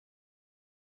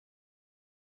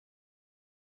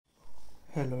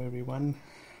Hello everyone,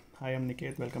 I am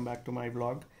Niket. Welcome back to my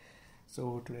vlog.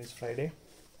 So today is Friday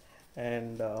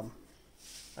and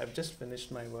I've just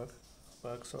finished my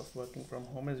works of working from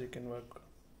home, as you can work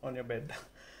on your bed.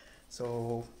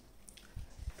 So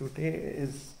today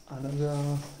is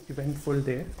another eventful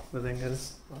day. The thing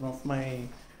is, one of my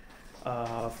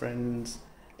friend's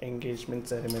engagement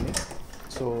ceremony.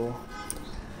 So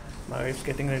my wife's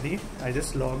getting ready. I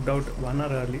just logged out 1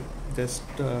 hour early just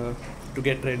to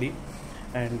get ready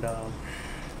and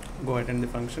go attend the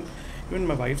function. Even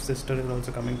my wife's sister is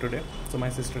also coming today, so my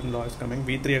sister-in-law is coming.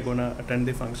 We three are gonna attend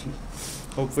the function.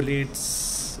 Hopefully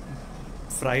it's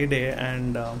Friday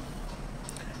and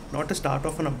not to start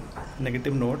off on a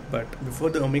negative note, but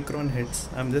before the Omicron hits,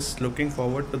 I'm just looking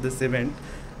forward to this event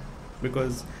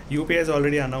because UP has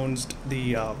already announced the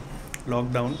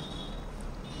lockdown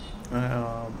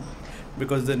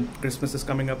because the Christmas is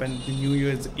coming up and the New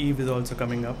Year's Eve is also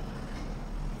coming up.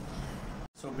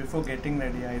 So before getting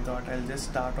ready, I thought I'll just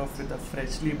start off with a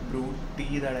freshly brewed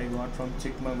tea that I got from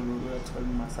Chikmagaluru. It's called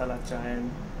Masala Chai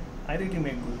and I really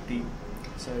make good tea.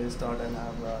 So I just thought I'll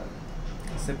have a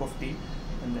sip of tea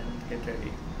and then get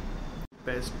ready.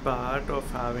 Best part of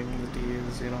having the tea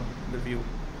is, the view.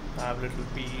 I have a little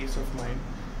peace of mind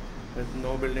with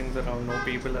no buildings around, no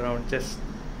people around, just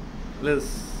this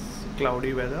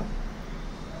cloudy weather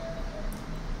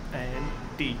and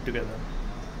tea together.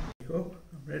 Oh,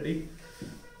 I'm ready.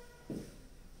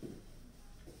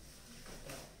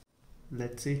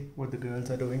 Let's see what the girls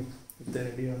are doing, if they're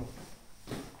ready or not.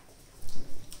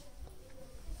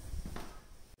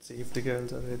 Let's see if the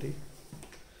girls are ready.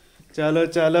 Chalo,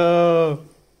 chalo!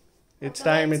 It's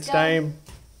time, it's time.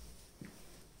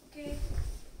 Okay.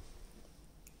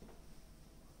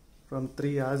 From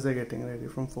 3 hours they're getting ready,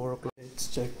 from 4 o'clock. Let's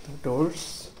check the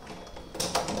doors.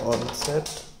 All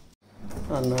set.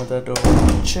 Another door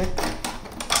check.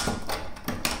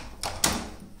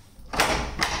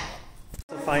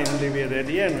 Finally we are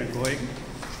ready and we're going.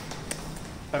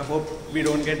 I hope we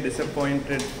don't get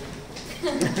disappointed.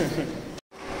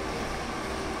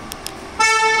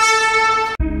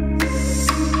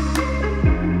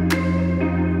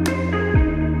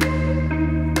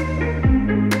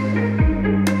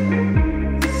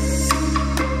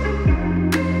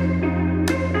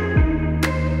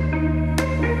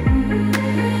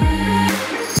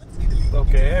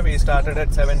 Okay, we started at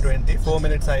 7:20, 4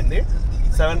 minutes aindi.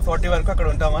 7:40 వరకు అక్కడ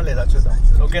ఉంటామా లేదా చూద్దాం.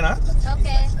 ఓకేనా?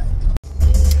 Okay.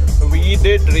 We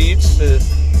did reach this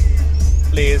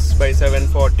place by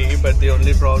 7:40, but the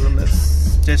only problem is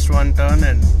just one turn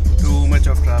and too much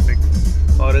of traffic,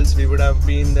 or else we would have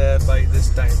been there by this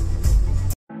time.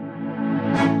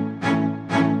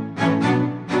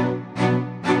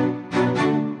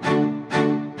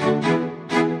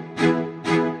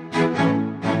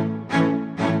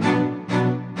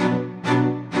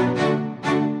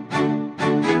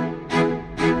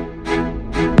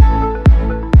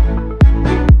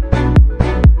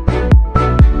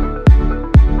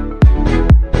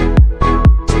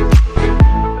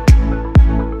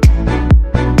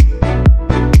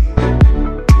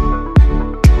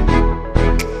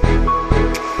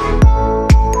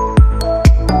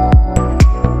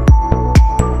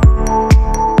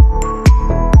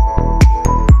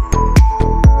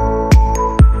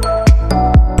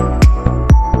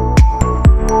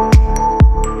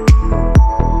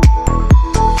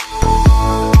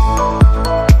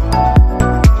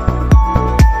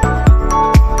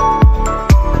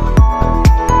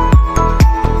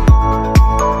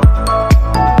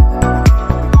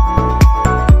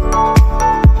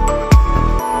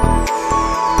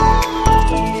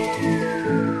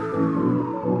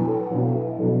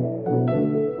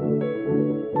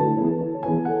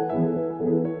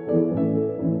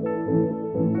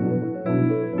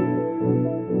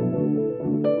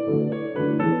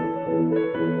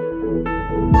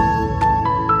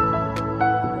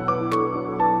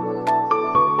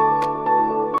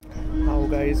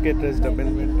 Guys get dressed up in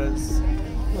winters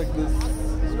like this,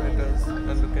 sweaters,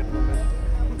 and look at women.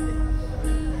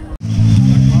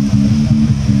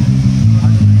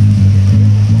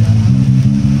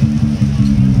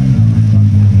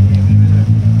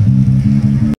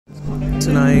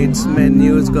 Tonight's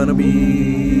menu is gonna be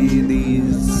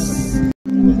these.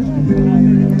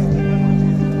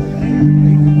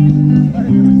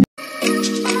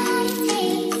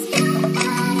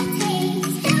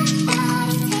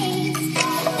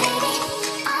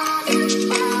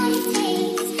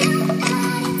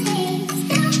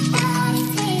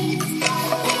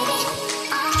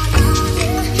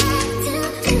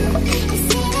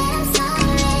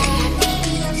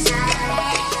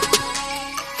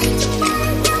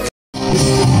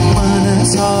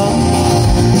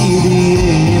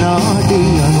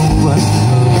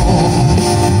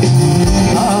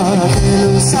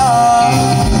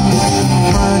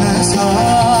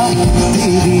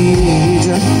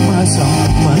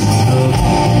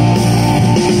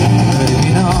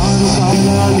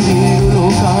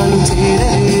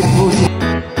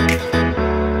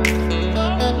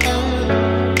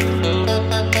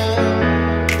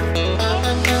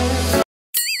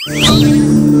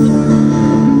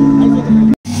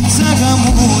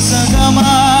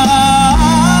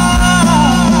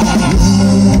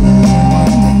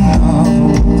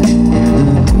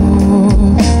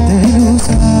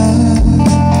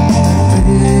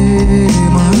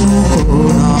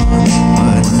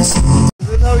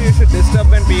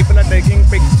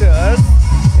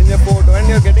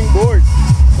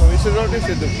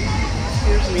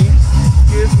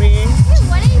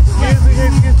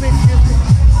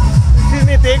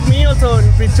 Tag me also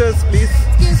in pictures, please.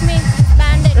 Excuse me,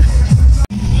 bandit.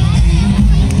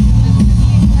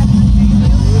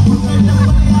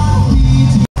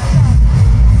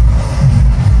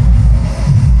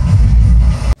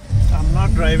 I'm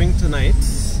not driving tonight.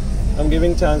 I'm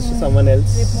giving chance to someone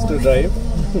else to drive.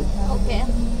 Okay.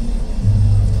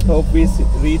 Hope we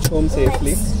reach home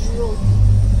safely. Let's roll.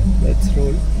 Let's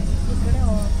roll.